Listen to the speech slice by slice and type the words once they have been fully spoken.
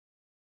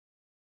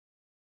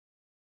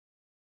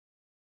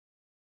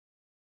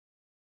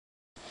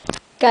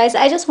Guys,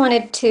 I just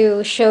wanted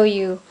to show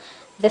you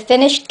the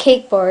finished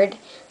cake board.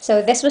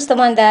 So this was the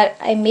one that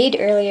I made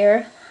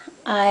earlier.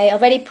 I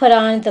already put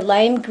on the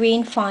lime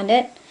green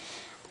fondant,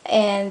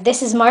 and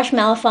this is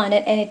marshmallow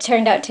fondant, and it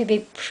turned out to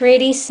be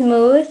pretty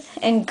smooth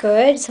and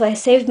good. So I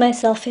saved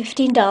myself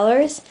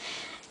 $15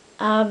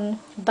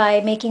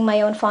 by making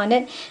my own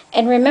fondant.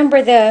 And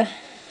remember the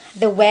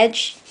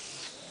wedge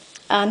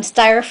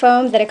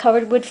styrofoam that I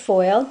covered with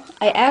foil.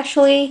 I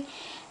actually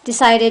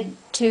decided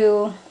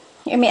to,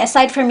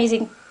 aside from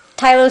using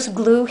Tylose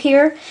glue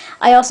here,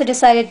 I also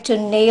decided to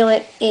nail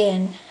it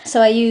in.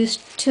 So I used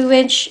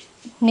 2-inch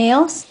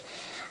nails.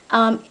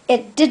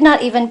 It did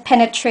not even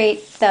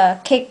penetrate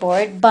the cake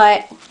board,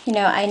 but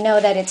I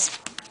know that it's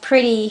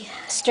pretty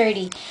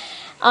sturdy.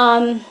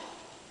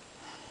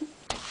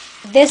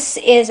 This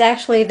is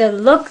actually the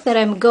look that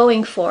I'm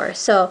going for.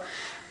 So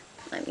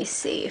let me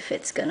see if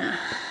it's gonna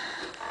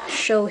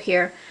show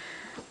here.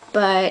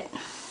 But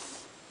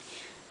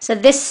so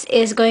this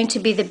is going to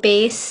be the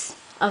base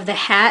of the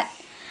hat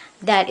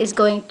that is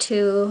going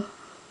to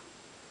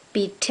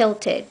be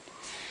tilted.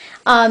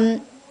 I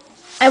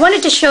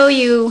wanted to show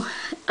you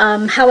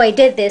how I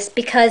did this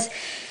because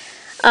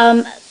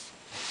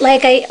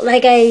like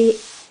I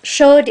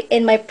showed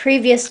in my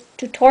previous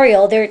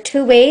tutorial, there are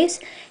two ways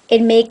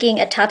in making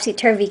a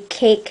topsy-turvy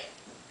cake.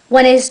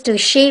 One is to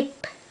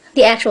shape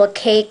the actual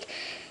cake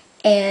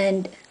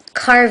and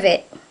carve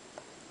it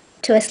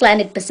to a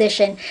slanted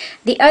position.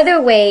 The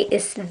other way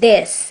is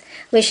this,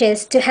 which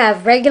is to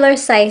have regular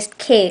sized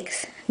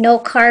cakes, no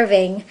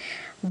carving,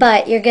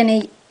 but you're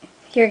gonna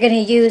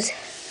use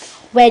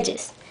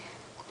wedges.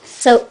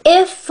 So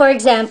if, for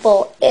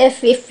example,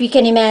 if you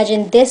can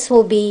imagine, this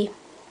will be,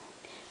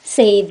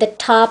 say, the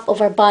top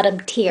of our bottom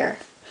tier.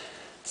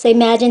 So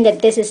imagine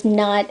that this is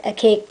not a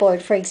cake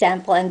board, for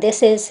example, and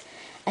this is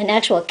an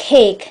actual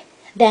cake.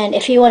 Then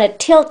if you want to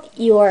tilt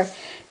your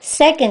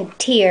second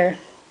tier,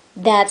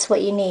 that's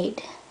what you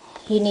need.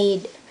 You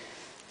need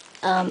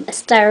a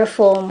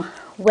styrofoam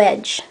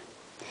wedge.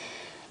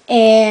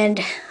 And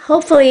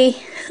hopefully,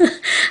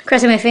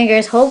 crossing my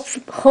fingers,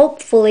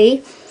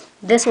 hopefully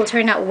this will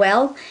turn out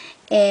well,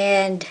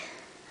 and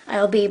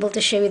I'll be able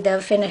to show you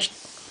the finished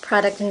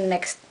product in the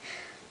next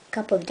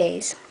couple of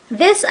days.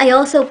 This I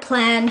also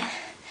plan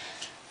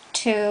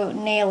to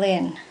nail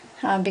in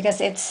because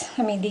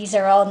these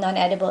are all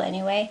non-edible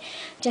anyway,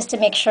 just to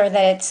make sure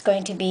that it's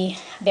going to be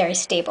very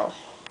stable.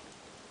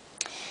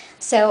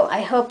 So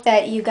I hope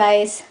that you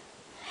guys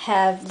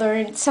have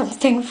learned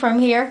something from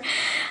here,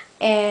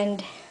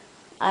 and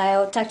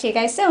I'll talk to you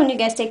guys soon. You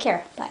guys take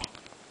care. Bye.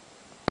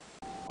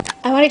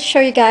 I wanted to show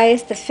you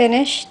guys the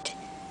finished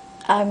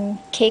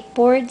cake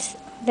boards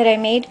that I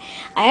made.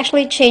 I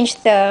actually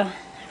changed the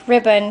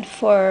ribbon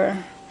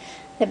for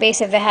the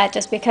base of the hat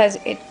just because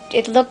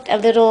it looked a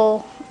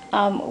little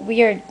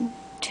weird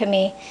to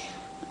me.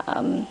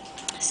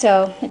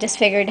 So I just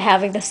figured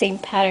having the same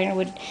pattern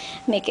would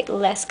make it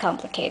less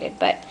complicated.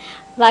 But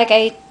like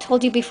I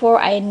told you before,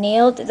 I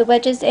nailed the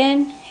wedges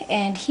in,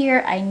 and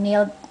here I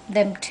nailed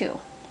them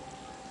too.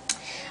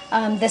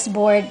 This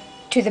board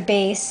to the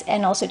base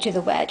and also to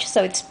the wedge,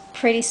 so it's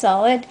pretty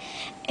solid.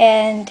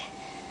 And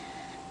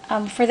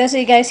for those of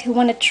you guys who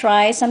want to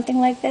try something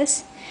like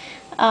this,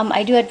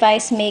 I do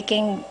advise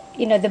making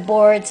the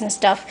boards and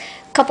stuff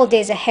a couple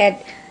days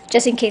ahead,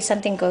 just in case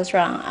something goes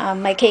wrong.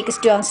 My cake is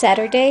due on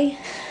Saturday.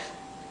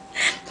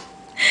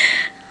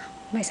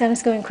 My son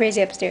is going crazy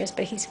upstairs,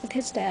 but he's with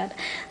his dad.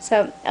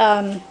 So,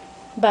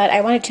 but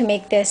I wanted to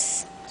make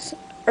this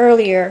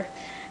earlier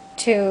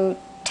to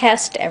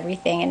test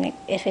everything, and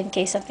if in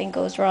case something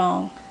goes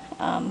wrong,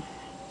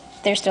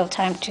 there's still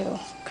time to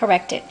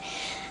correct it.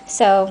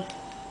 So,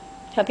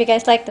 hope you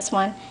guys like this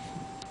one.